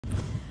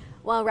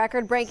Well,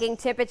 record-breaking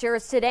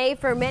temperatures today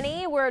for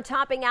many. We're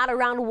topping out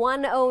around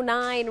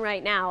 109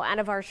 right now out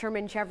of our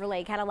Sherman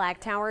Chevrolet Cadillac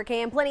Tower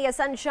cam. Plenty of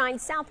sunshine,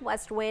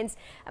 southwest winds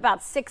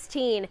about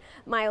 16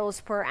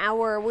 miles per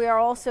hour. We are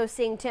also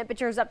seeing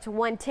temperatures up to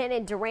 110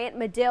 in Durant,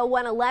 Medill,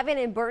 111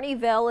 in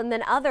Bernieville, and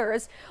then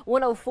others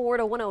 104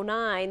 to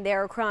 109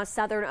 there across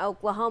southern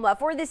Oklahoma.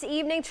 For this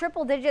evening,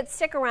 triple digits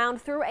stick around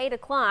through 8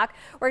 o'clock.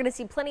 We're going to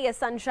see plenty of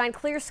sunshine,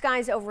 clear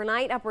skies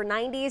overnight, upper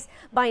 90s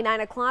by 9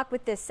 o'clock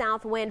with this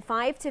south wind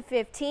 5 to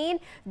 15.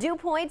 Dew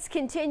points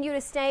continue to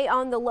stay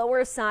on the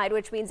lower side,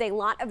 which means a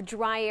lot of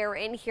dry air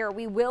in here.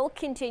 We will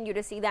continue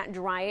to see that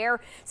dry air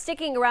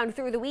sticking around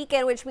through the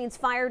weekend, which means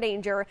fire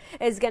danger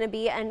is going to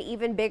be an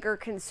even bigger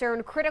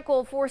concern.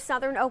 Critical for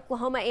southern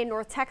Oklahoma and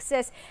North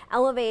Texas,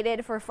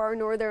 elevated for far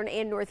northern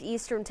and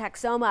northeastern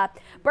Texoma.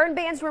 Burn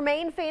bans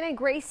remain Fannin,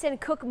 Grayson,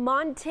 Cook,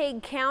 Montague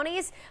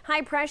counties.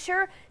 High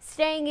pressure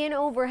staying in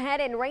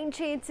overhead, and rain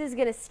chances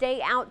going to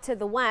stay out to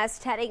the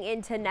west heading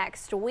into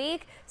next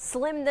week.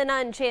 Slim to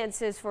none chances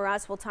for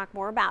us. We'll talk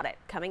more about it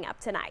coming up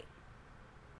tonight.